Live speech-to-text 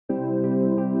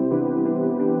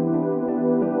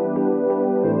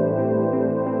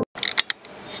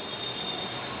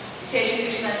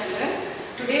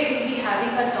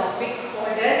a topic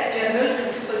called as general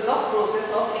principles of process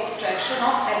of extraction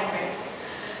of elements.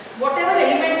 Whatever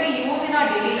elements we use in our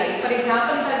daily life, for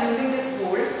example, if I am using this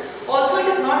gold, also it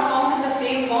is not found in the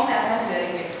same form as I am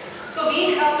wearing it. So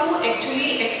we have to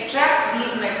actually extract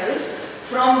these metals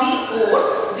from the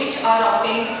ores which are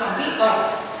obtained from the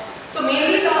earth. So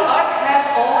mainly the earth has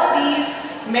all these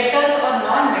metals or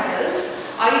non-metals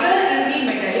either in the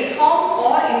metallic form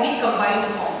or in the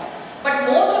combined form.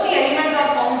 But most of the elements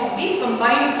are found in the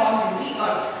combined form in the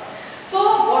earth. So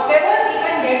whatever we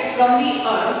can get from the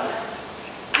earth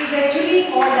is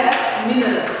actually called as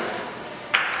minerals.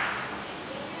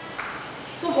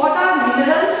 So what are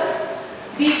minerals?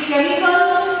 The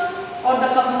chemicals or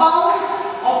the compounds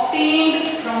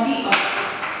obtained from the earth.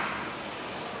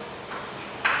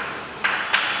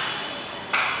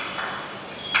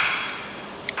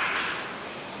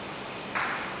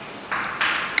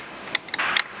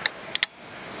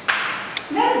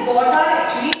 Then what are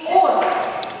actually ores?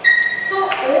 So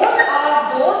ores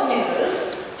are those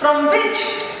minerals from which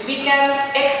we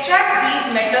can extract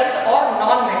these metals or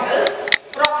non-metals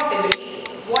profitably.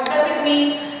 What does it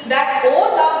mean? That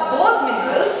ores are those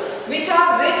minerals which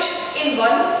are rich in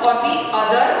one or the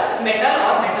other metal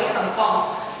or metal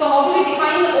compound. So how do we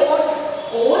define ores?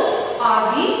 Ores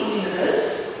are the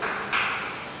minerals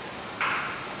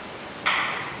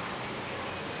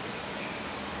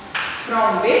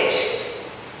from which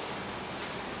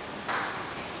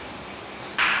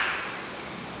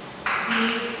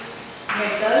these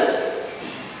metal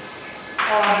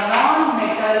or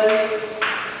non-metal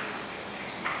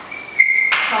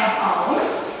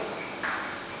compounds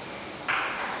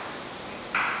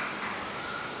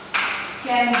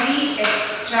can be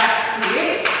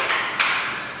extracted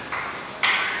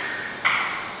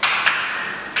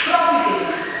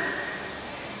profitably.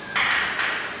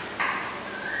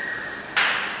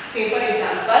 Say for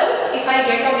example, if I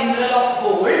get a mineral of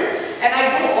gold and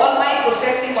I do all my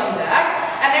processing on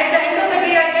that, and at the end of the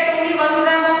day I get only 1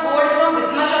 gram of gold from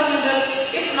this much of mineral,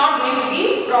 it's not going to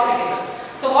be profitable.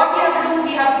 So what we have to do,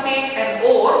 we have to take an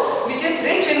ore which is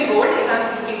rich in gold if I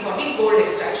am looking for the gold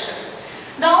extraction.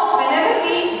 Now whenever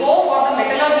we go for the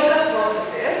metallurgical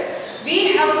processes,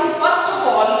 we have to first of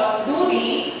all do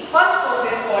the first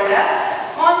process called as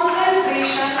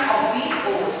concentration of the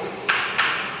ore.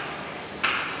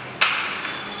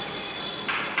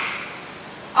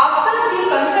 After the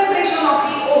concentration of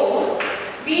the ore,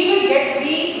 we will get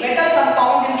the metal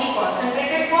compound in the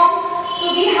concentrated form.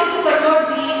 So we have to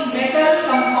convert the metal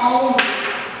compound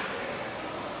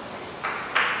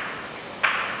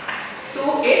to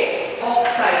its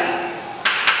oxide.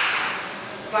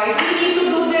 Why do we need to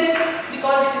do this?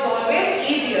 Because it is always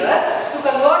easier to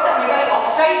convert a metal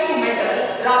oxide to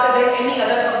metal rather than any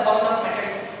other compound of metal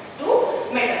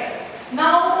to metal.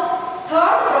 Now,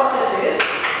 third process is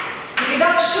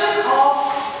reduction of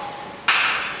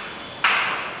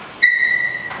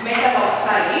metal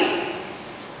oxide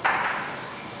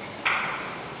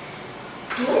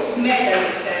to metal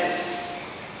itself.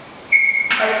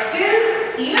 But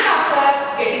still, even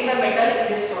after getting the metal in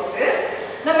this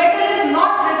process, the metal is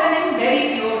not present in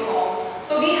very pure form.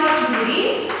 So we have to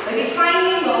do the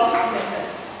refining of metal.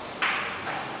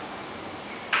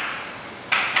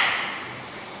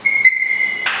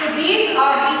 So these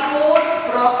are the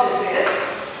 4 processes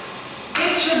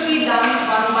which should be done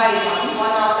one by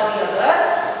one after the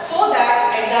other, so that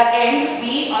at the end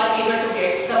we are able to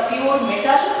get the pure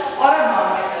metal or a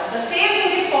non-metal. The same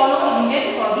thing is followed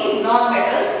Indian for the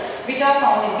non-metals which are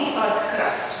found in the earth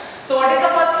crust. So what is the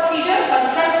first procedure?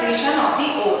 Concentration of the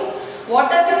ore.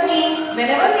 What does it mean?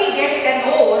 Whenever we get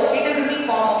an ore, it is in the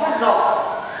form of a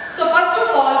rock. So first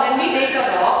of all, when we take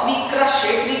a rock, we crush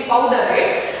it, we powder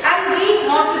it, and we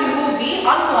want to remove the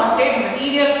unwanted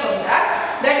material from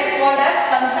that. That is called as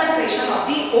concentration of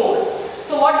the ore.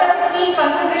 So what does it mean,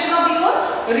 concentration of the ore?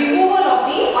 Removal of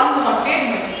the unwanted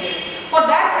material. For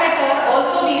that matter,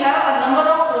 also we have a number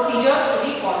of procedures to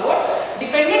be followed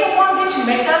depending upon which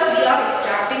metal we are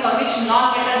extracting or which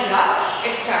non-metal we are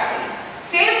extracting.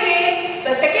 Same way,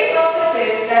 the second process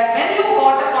is that when you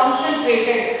got a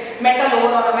concentrated metal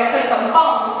ore or a metal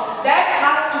compound, that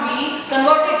has to be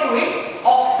converted to its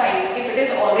oxide. If it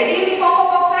is already in the form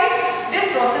of oxide,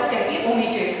 this process can be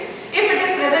omitted. If it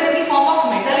is present in the form of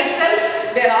metal itself,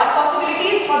 there are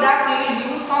possibilities. For that we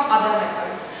will use some other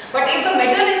methods. But if the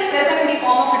metal is present in the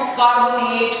form of its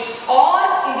carbonate or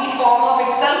in the form of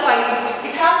its sulfide,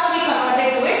 it has to be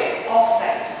converted to its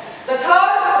oxide. The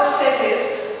third process is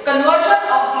conversion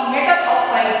of the metal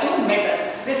oxide to metal.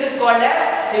 This is called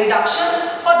as reduction.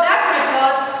 For that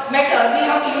method we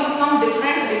have to use some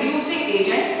different reducing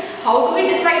reagents. How do we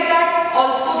decide that?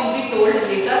 Also will be told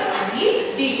later in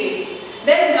the detail.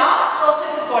 Then last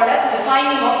process is called as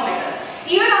refining of metal.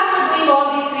 Even after doing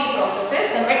all these three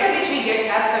processes, the metal which we get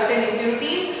has certain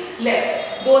impurities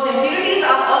left. Those impurities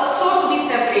are also to be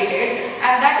separated,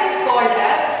 and that is called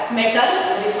as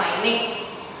metal refining.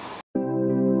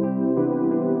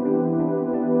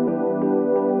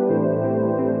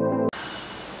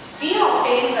 We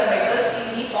obtain the metals in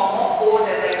the form of ores,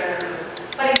 as I told you.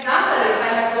 For example, if I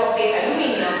have to obtain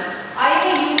aluminium, I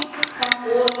may use some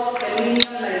ore of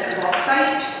aluminium like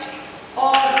bauxite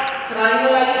or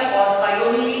cryolite or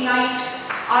kyanite.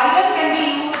 Iron can be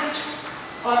used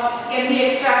or can be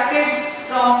extracted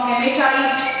from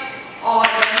hematite or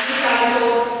hematite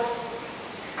ore.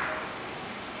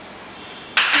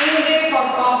 Same way for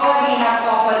copper, we have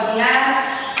copper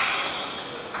glass.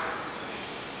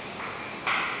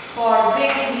 For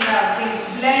zinc, we have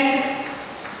zinc blend.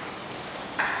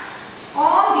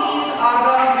 All these are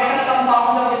the metal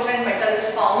compounds of different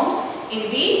metals found in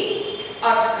the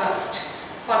earth crust.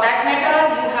 For that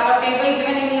matter, you have a table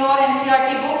given in your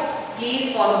NCERT book.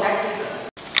 Please follow that table.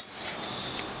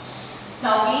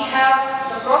 Now we have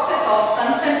the process of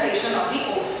concentration of the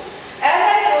ore. As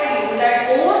I told you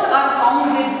that ores are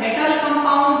found with metal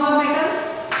compounds or metal,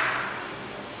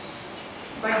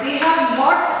 but they have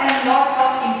lots and lots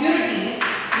of impurities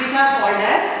which are called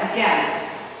as gangue.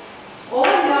 Over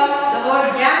here, the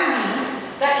word gangue means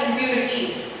the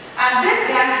impurities, and this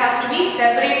gangue has to be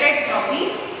separated from the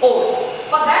ore.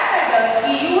 For that matter,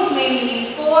 we use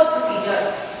mainly four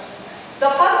procedures. The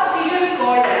first procedure is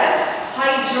called as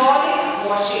hydraulic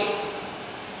washing.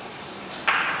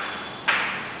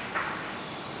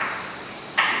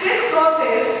 This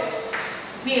process,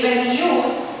 when we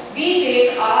use, we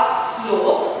take a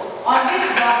slope on which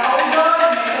the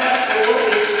powdered metal ore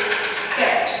is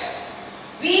kept.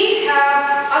 We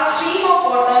have a stream of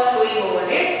water flowing over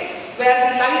it, where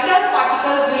the lighter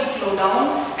particles will flow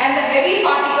down and the heavy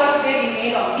particles they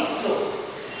remain on the slope.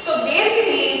 So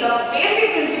basically the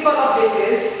basic principle of this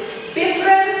is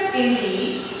difference in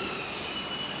the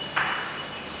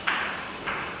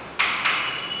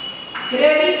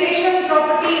gravitation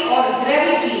property or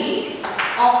gravity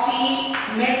of the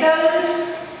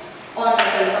metals or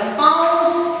metal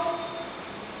compounds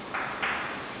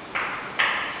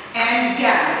and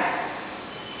gangue.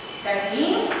 That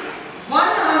means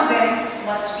one among them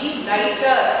must be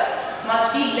lighter,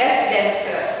 must be less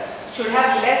denser, should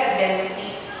have less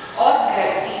density or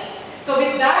gravity. So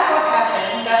with that, what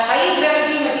happened? The high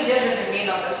gravity material will remain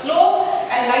on the slope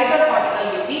and lighter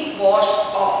particle will be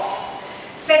washed off.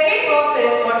 Second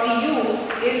process what we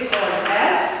use is called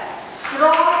as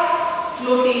froth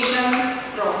flotation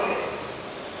process.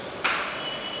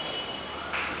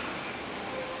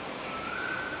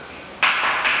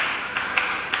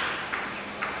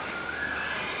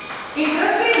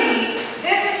 Interestingly,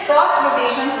 this froth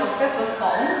flotation process was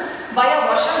found by a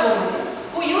washerwoman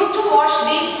who used to wash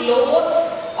the clothes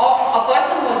of a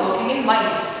person who was working in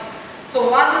mines.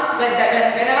 So once,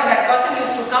 whenever that person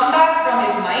used to come back from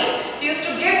his mine, he used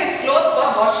to give his clothes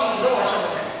for washing to the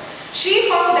washerwoman.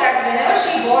 She found that whenever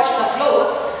she washed the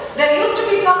clothes, there used to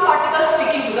be some particles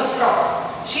sticking to the froth.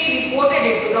 She reported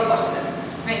it to the person.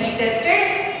 When he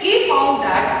tested, he found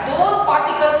that those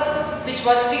particles which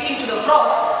were sticking to the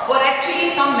froth were actually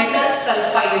some metal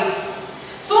sulfides.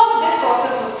 So this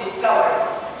process was discovered.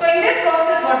 So in this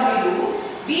process what we do?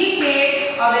 We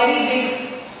take a very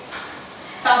big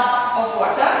tub of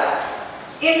water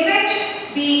in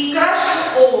which the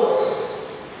crushed ore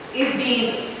is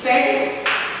being fed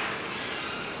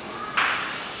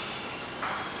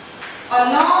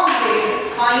along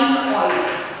with pine oil.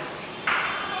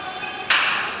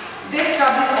 This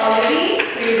tub is already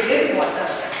filled with water.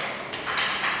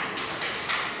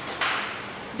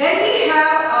 Then we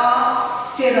have a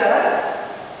stirrer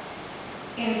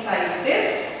inside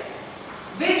this,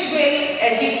 which will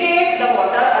agitate the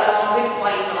water along with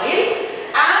pine oil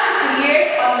and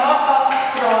create a lot of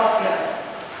froth here.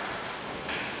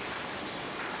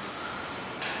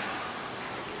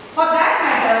 For that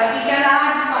matter, we can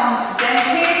add some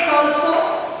xanthates also,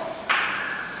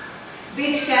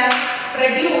 which can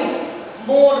produce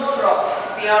more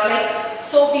froth. They are like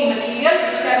soapy material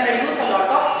which can produce a lot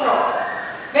of froth.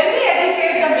 When we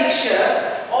agitate the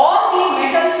mixture, all the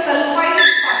metal sulfide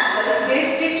particles they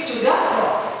stick to the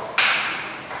froth.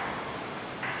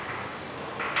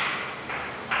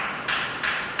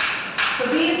 So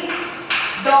these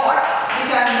dots which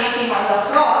I am making on the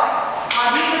froth are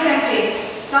representing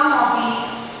some of the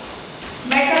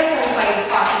metal sulfide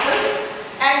particles,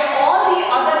 and all the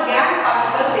other gangue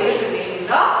particles they will remain in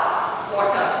the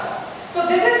water. So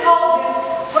this is how this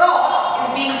froth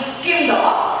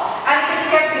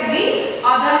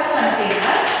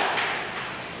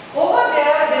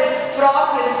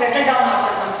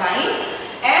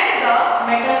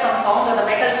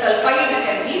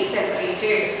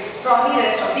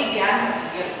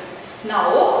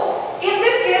Now, in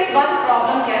this case, one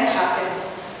problem can happen.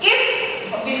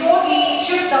 If before we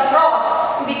shift the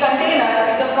froth to the container,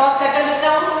 if the froth settles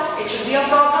down, it should be a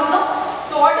problem, no?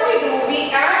 So what do? We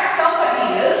add some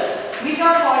materials which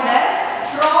are called as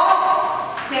froth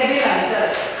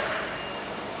stabilizers.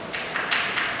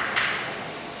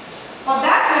 For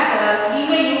that matter, we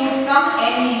may use some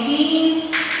aniline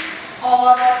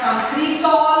or some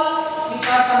cresols, which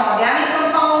are some organic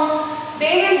compound.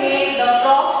 They will make the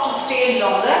froth to stay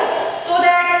longer so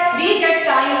that we get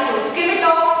time to skim it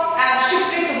off and shift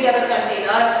it to the other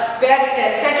container where it can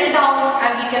settle down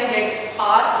and we can get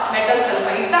our metal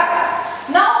sulfide back.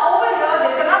 Now over here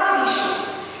there is another issue.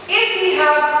 If we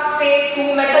have say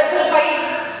two metal sulfides,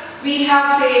 we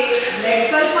have say lead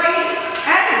sulfide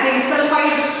and zinc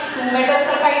sulfide, two metal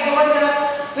sulfides over here,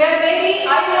 where maybe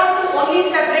I want to only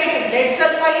separate lead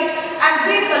sulfide and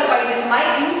zinc sulfide is my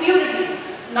impurity.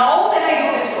 Now when I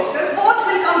do this process, both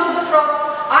will come to the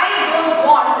froth. I don't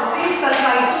want the zinc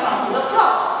sulfide to come to the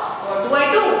froth.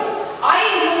 What do? I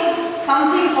use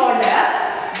something called as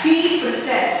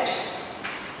depressant.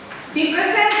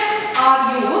 Depressants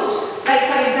are used,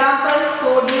 like for example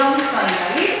sodium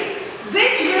cyanide,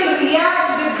 which will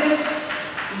react with this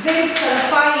zinc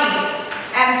sulfide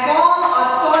and form a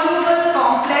soluble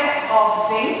complex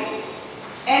of zinc,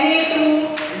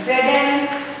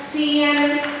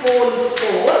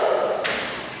 Na2ZnCN4.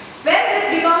 When this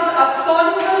becomes a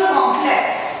soluble complex,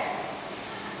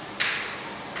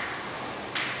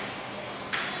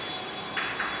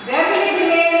 where will it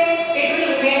remain? It will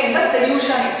remain in the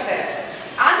solution itself.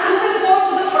 And who will go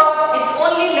to the froth? It's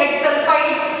only lead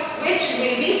sulfide which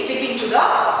will be sticking to the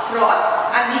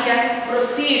froth and we can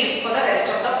proceed for the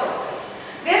rest of the process.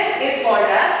 This is called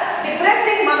as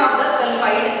depressing one of the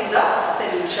sulfide in the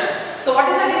solution. So what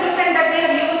is the depressant that we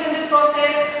have used in this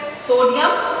process?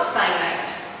 Sodium cyanide.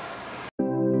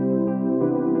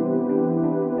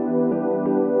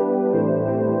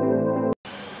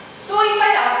 So if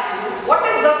I ask you, what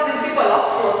is the principle of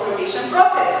froth flotation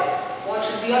process? What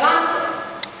should be your answer?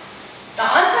 The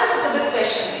answer to this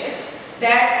question is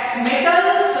that metal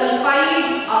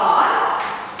sulfides are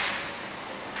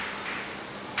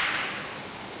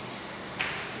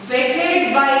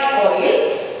wetted by oil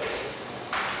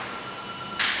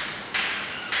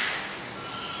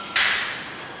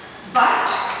but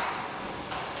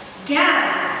GaN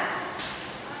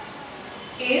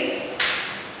is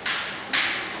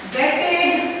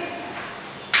wetted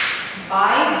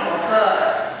by water.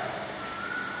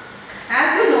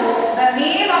 As you know, the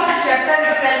name of the chapter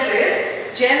itself is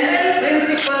General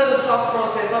Principles of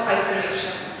Process of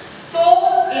Isolation.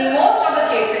 So, in most of the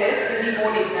cases in the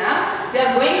board exam, they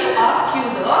are going to ask you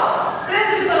the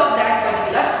principle of that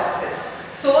particular process.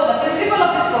 So, the principle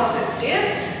of this process is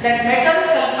that metal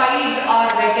sulfides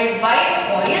are wetted by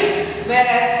oils,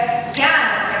 whereas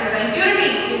GaN, that is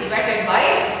impurity, is wetted by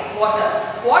water.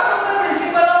 What was the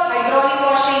principle of hydraulic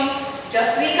washing?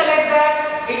 Just recollect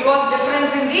that it was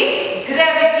difference in the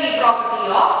gravity property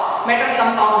of metal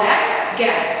compound and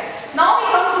GaN. Now we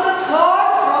come to the third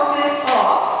process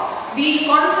of the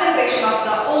concentration of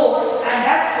the ore, and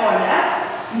that's called as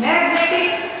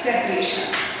magnetic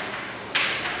separation.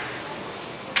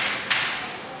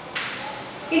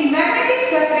 In magnetic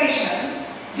separation,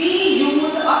 we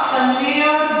use a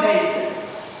conveyor belt.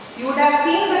 You would have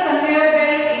seen the conveyor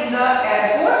belt in the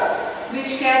airports,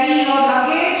 which carry your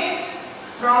luggage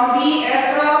from the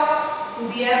aircraft to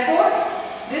the airport.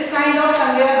 This kind of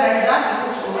conveyor belts are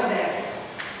used over there.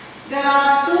 There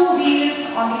are two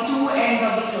wheels on the two ends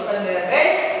of the conveyor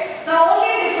belt. The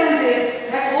only difference is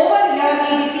that over here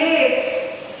we replace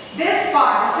this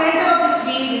part, the center of this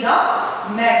wheel, with a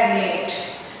magnet.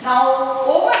 Now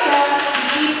over here we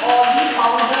keep all the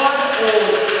powdered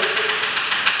ore,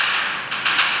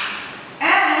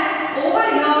 and over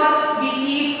here we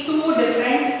keep two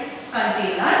different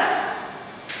containers.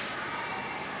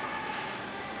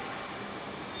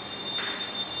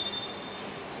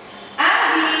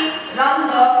 Run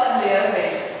the conveyor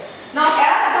belt. Now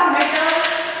as the metal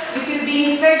which is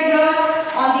being fed here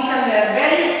on the conveyor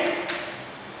belt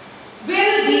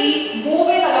will be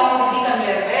moving along with the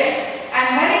conveyor belt, and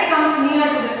when it comes near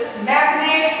to this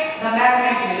magnet, the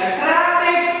magnet will attract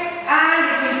it and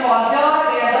it will fall here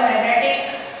where the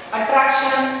magnetic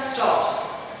attraction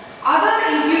stops. Other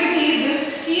impurities will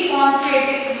keep on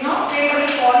straightaway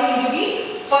falling into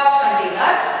the first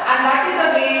container, and that is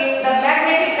the way the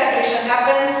magnetic separation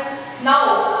happens.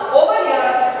 Now over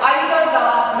here either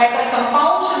the metal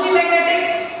compound should be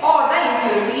magnetic or the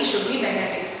impurity should be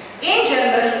magnetic. In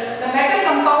general, the metal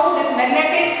compound is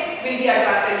magnetic, will be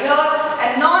attracted here,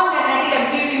 and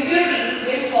non-magnetic impurities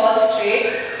will fall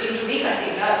straight into the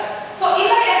container.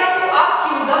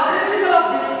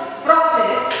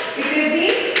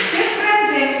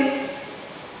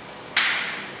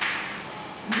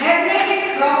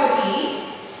 property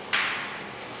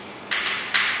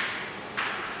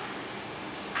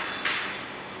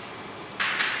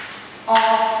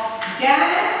of GaN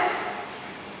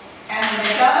and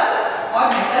metal or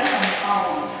metal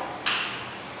compound.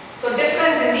 So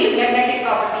difference in the magnetic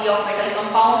property of metal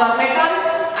compound or metal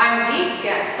and the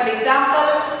GaN. For example,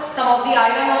 some of the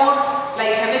iron ores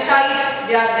like hematite,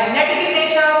 they are magnetic in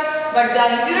nature, but the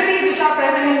impurities which are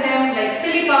present in them like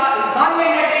silica is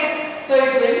non-magnetic, so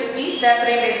it will be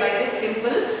separated by this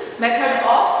simple method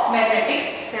of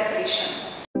magnetic separation.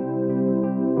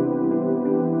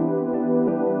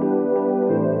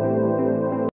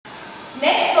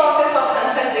 Next process of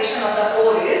concentration of the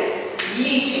ore is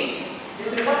leaching.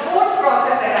 This is the fourth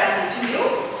process that I am teaching you.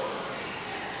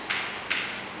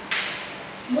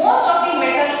 Most of the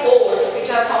metal ores which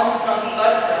are found from the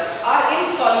earth crust are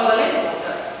insoluble in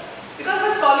water, because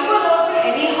the soluble ores will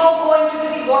anyhow go into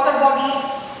the water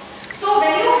bodies. So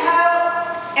when you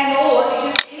have an ore which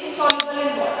is insoluble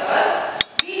in water,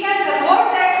 we can convert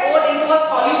that ore into a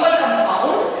soluble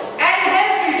compound and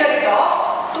then filter it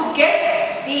off to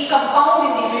get the compound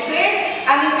in the filtrate,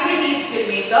 and impurities will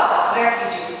make the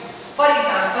residue. For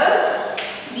example,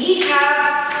 we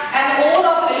have an ore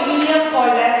of aluminium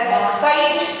called as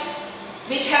bauxite,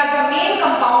 which has the main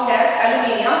compound as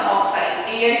aluminium oxide,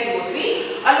 Al2O3,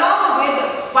 along with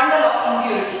a bundle of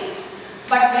impurities.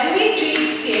 But when we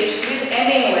treat it with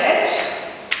NaOH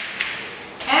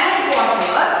and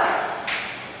water,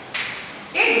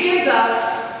 it gives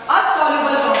us a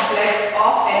soluble complex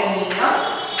of aluminium,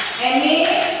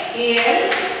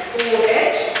 NaAlOH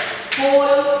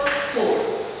whole 4.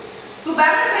 To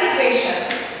balance the equation,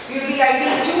 you will be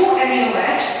writing 2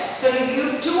 NaOH, so you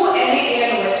give 2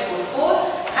 NaAlOH whole 4,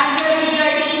 and here you will be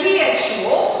writing 3 H2O.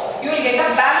 You will get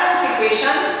a balanced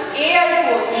equation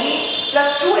Al2O3 plus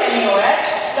 2 NaOH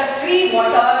plus 3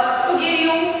 water to give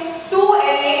you 2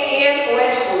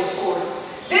 NaAlOH whole 4.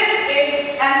 This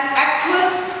is an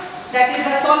aqueous, that is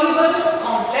the soluble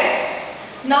complex.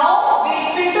 Now we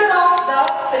will filter off the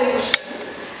solution,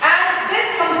 and this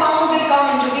compound will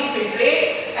come into the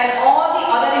filtrate, and all the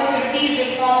other impurities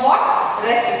will form what?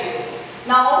 Residue.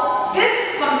 Now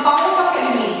this compound of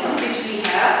aluminium which we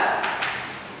have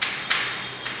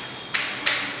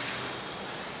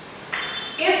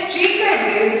is treated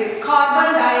with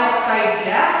carbon dioxide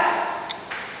gas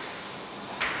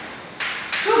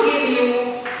to give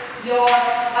you your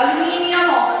aluminium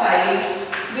oxide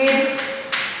with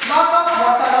lot of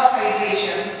water of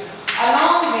hydration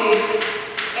along with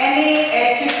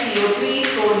NaHCO3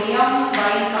 sodium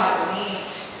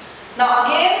bicarbonate. Now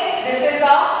again, this is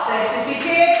a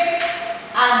precipitate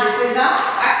and this is a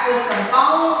aqueous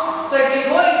compound, so it will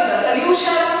go into the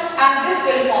solution and this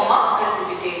will form a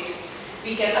precipitate.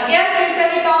 We can again filter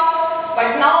it off,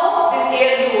 but now this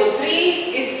Al2O3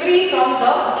 is free from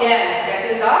the GaN, that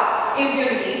is the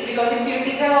impurities, because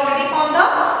impurities have already formed the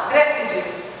residue.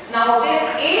 Now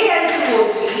this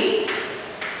Al2O3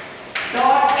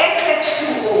 dot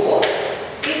XH2O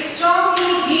is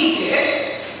strongly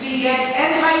heated. We get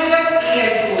anhydrous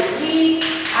Al2O3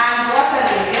 and water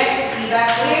will get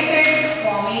evaporated,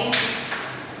 forming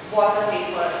water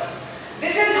vapors.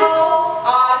 This is how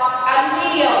our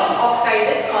aluminium oxide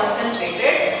is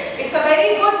concentrated. It's a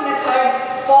very good method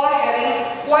for having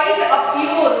quite a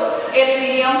pure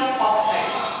aluminium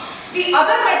oxide. The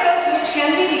other metals which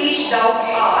can be leached out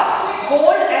are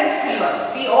gold and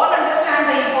silver. We all understand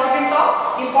the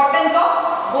importance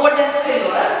of gold and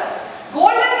silver.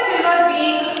 Gold and silver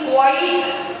being quite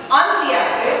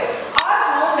unreactive are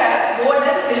found as gold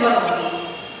and silver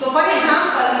only. So for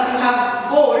example, if you have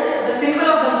gold, the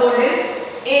symbol of the gold is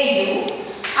Au,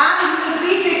 and you will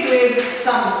treat it with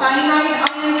some cyanide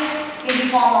ions in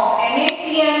the form of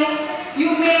NaCN.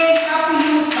 You may have to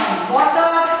use some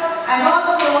water and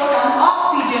also some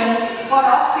oxygen for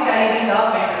oxidizing the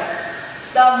metal.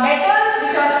 The metals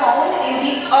which are found in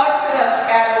the earth crust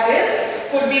as it is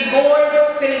could be gold,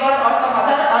 silver or some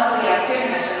other unreactive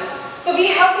metal. So we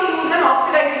have to use an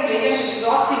oxidizing agent which is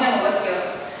oxygen over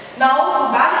here. Now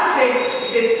to balance it,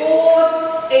 it is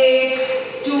 4,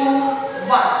 8, 2,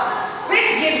 1, which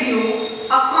gives you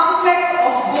a complex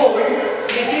of gold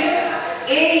which is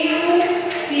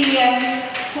AuCN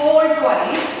whole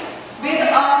twice with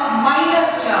a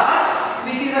minus charge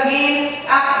which is again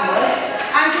aqueous,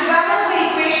 and to balance the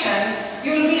equation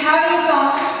you will be having some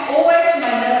OH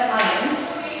minus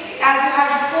ions. As you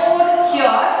had 4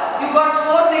 here, you got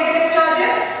 4 negative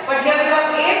charges, but here you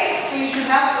have 8, so you should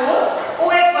have 4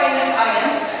 OH minus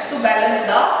ions to balance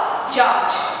the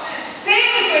charge.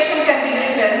 Same equation can be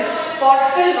written for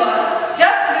silver,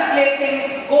 just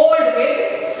replacing gold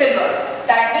with silver.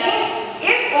 That means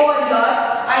if over here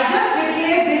I just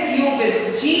replace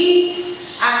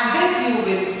minus U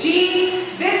with G.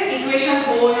 This equation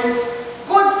holds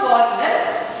good for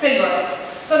even silver.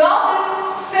 So now this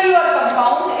silver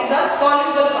compound is a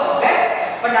soluble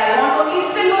complex, but I want only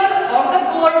silver or the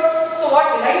gold. So what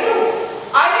will I do?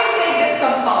 I will take this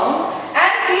compound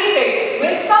and treat it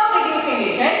with some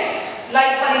reducing agent.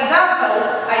 Like for example,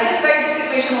 I just write this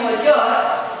equation over here.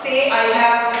 Say I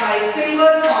have my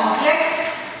silver complex.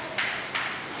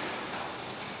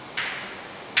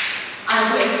 I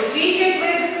am going to treat it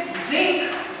with zinc.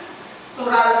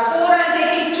 So rather 4 I am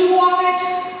taking 2 of it.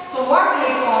 So what will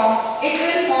it form? It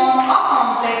will form a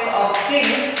complex of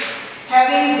zinc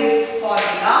having this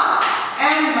formula,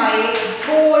 and my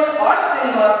gold or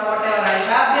silver, whatever I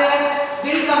have there,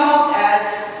 will come out as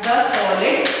the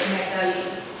solid metal.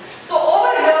 So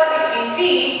over here if we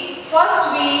see,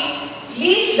 first we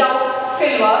leached out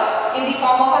silver in the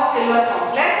form of a silver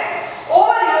complex.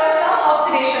 Over here some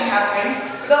oxidation happened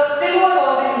because silver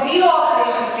was in zero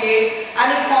oxidation state and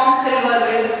it formed silver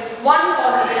with 1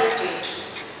 positive state.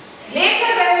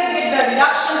 Later when we did the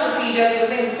reduction procedure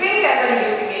using zinc as a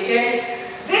reducing agent,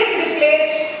 zinc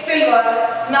replaced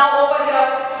silver. Now over here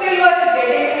silver is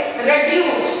getting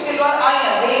reduced, silver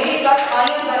ions, Ag plus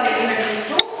ions are getting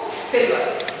reduced to silver.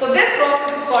 So this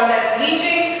process is called as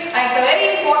leaching, and it's a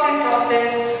very important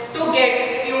process to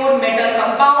get pure metal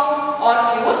compound or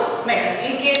pure metal.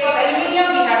 In case of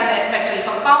aluminium we had a metal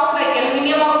compound like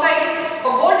aluminium oxide.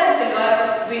 For gold and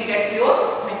silver we will get pure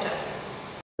metal.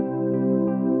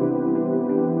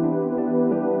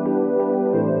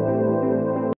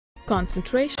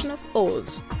 Concentration of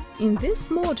ores. In this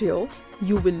module,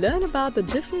 you will learn about the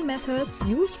different methods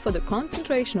used for the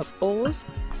concentration of ores,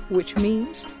 which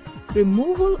means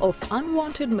removal of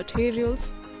unwanted materials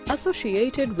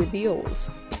associated with the ores.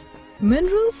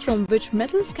 Minerals from which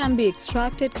metals can be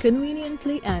extracted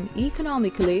conveniently and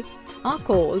economically are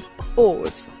called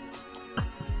ores.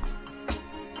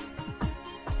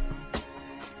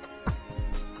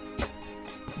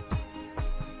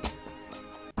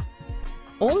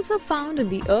 Ores are found in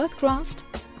the earth crust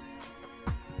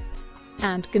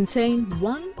and contain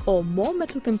one or more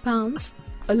metal compounds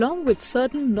along with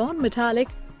certain non-metallic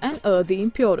and earthy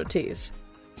impurities.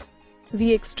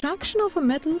 The extraction of a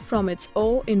metal from its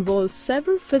ore involves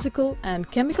several physical and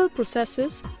chemical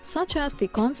processes such as the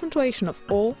concentration of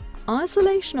ore,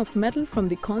 isolation of metal from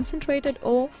the concentrated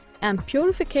ore, and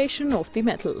purification of the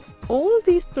metal. All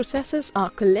these processes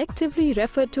are collectively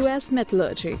referred to as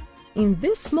metallurgy. In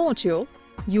this module,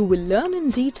 you will learn in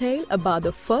detail about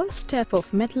the first step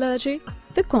of metallurgy,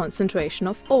 the concentration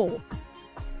of ore.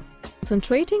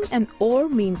 Concentrating an ore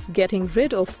means getting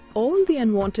rid of all the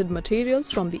unwanted materials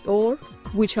from the ore,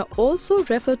 which are also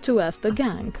referred to as the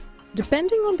gangue.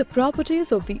 Depending on the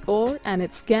properties of the ore and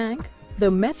its gangue,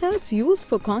 the methods used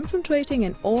for concentrating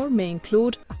an ore may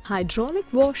include hydraulic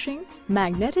washing,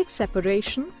 magnetic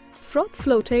separation, froth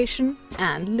flotation,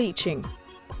 and leaching.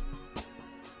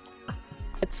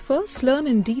 Let's first learn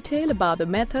in detail about the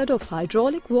method of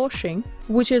hydraulic washing,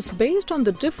 which is based on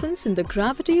the difference in the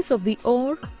gravities of the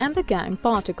ore and the gangue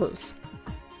particles.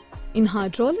 In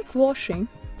hydraulic washing,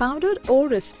 powdered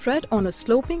ore is spread on a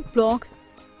sloping block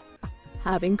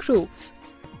having grooves.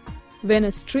 When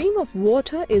a stream of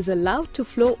water is allowed to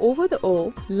flow over the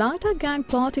ore, lighter gangue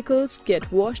particles get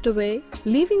washed away,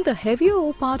 leaving the heavier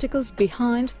ore particles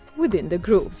behind within the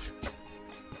grooves.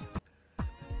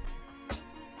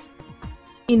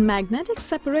 In magnetic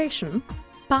separation,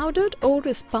 powdered ore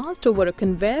is passed over a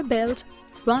conveyor belt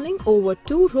running over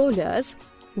 2 rollers,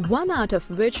 one out of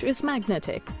which is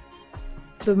magnetic.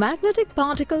 The magnetic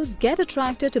particles get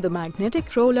attracted to the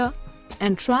magnetic roller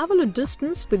and travel a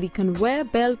distance with the conveyor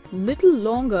belt little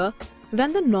longer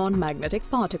than the non-magnetic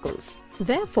particles.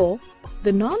 Therefore,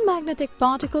 the non-magnetic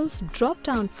particles drop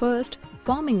down first,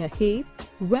 forming a heap,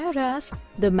 whereas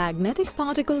the magnetic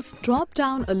particles drop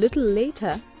down a little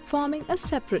later, forming a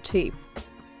separate heap.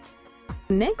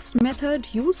 The next method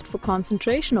used for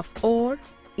concentration of ore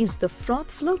is the froth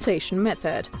flotation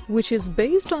method, which is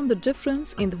based on the difference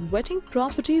in the wetting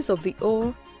properties of the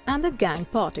ore and the gangue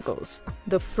particles.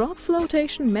 The froth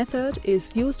flotation method is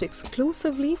used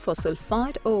exclusively for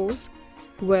sulfide ores,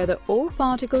 where the ore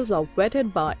particles are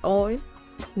wetted by oil,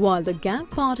 while the gangue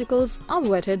particles are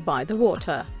wetted by the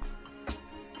water.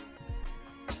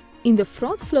 In the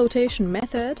froth flotation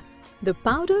method, the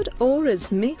powdered ore is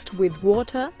mixed with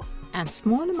water and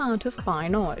small amount of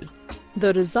pine oil.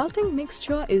 The resulting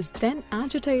mixture is then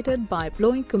agitated by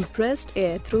blowing compressed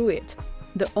air through it.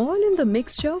 The oil in the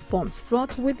mixture forms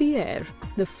froth with the air.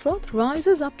 The froth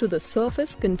rises up to the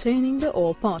surface containing the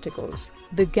ore particles.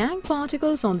 The gangue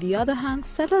particles, on the other hand,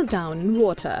 settle down in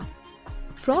water.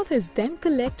 Froth is then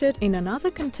collected in another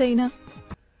container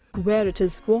where it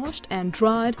is washed and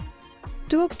dried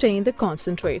to obtain the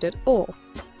concentrated ore.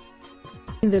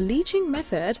 In the leaching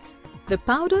method, the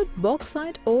powdered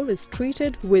bauxite ore is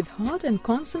treated with hot and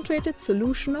concentrated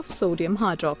solution of sodium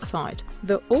hydroxide.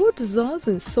 The ore dissolves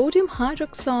in sodium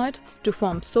hydroxide to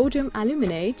form sodium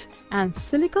aluminate, and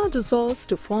silica dissolves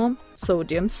to form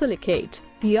sodium silicate.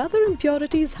 The other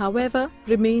impurities, however,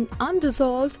 remain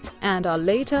undissolved and are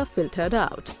later filtered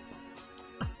out.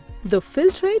 The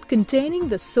filtrate containing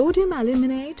the sodium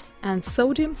aluminate and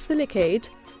sodium silicate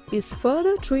is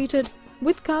further treated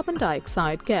with carbon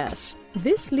dioxide gas.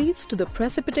 This leads to the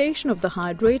precipitation of the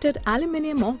hydrated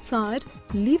aluminium oxide,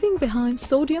 leaving behind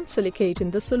sodium silicate in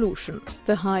the solution.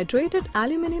 The hydrated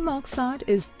aluminium oxide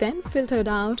is then filtered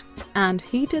out and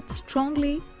heated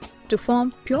strongly to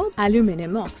form pure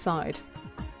aluminium oxide.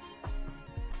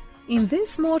 In this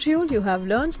module, you have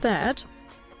learned that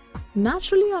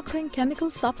naturally occurring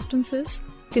chemical substances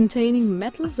containing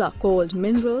metals are called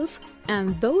minerals,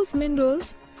 and those minerals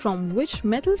from which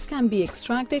metals can be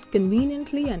extracted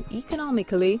conveniently and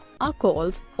economically are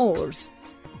called ores.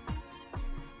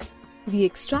 The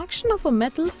extraction of a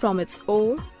metal from its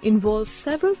ore involves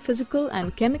several physical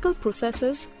and chemical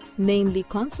processes, namely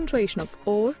concentration of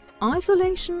ore,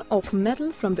 isolation of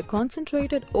metal from the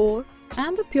concentrated ore,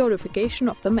 and the purification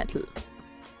of the metal.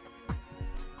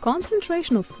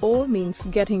 Concentration of ore means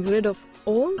getting rid of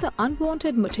all the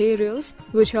unwanted materials,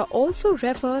 which are also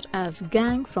referred as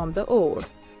gangue from the ore.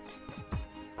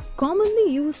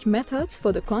 Commonly used methods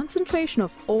for the concentration of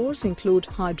ores include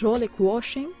hydraulic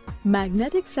washing,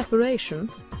 magnetic separation,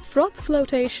 froth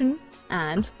flotation,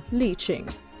 and leaching.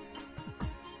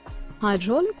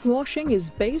 Hydraulic washing is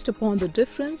based upon the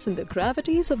difference in the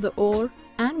gravities of the ore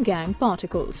and gangue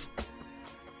particles.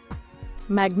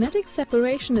 Magnetic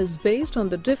separation is based on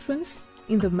the difference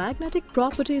in the magnetic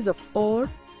properties of ore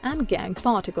and gangue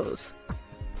particles.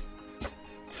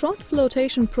 Froth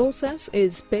flotation process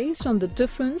is based on the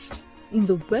difference in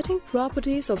the wetting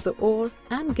properties of the ore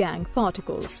and gangue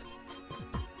particles.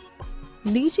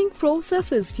 Leaching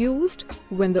process is used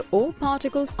when the ore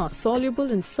particles are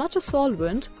soluble in such a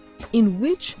solvent in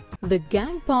which the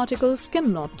gangue particles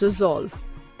cannot dissolve.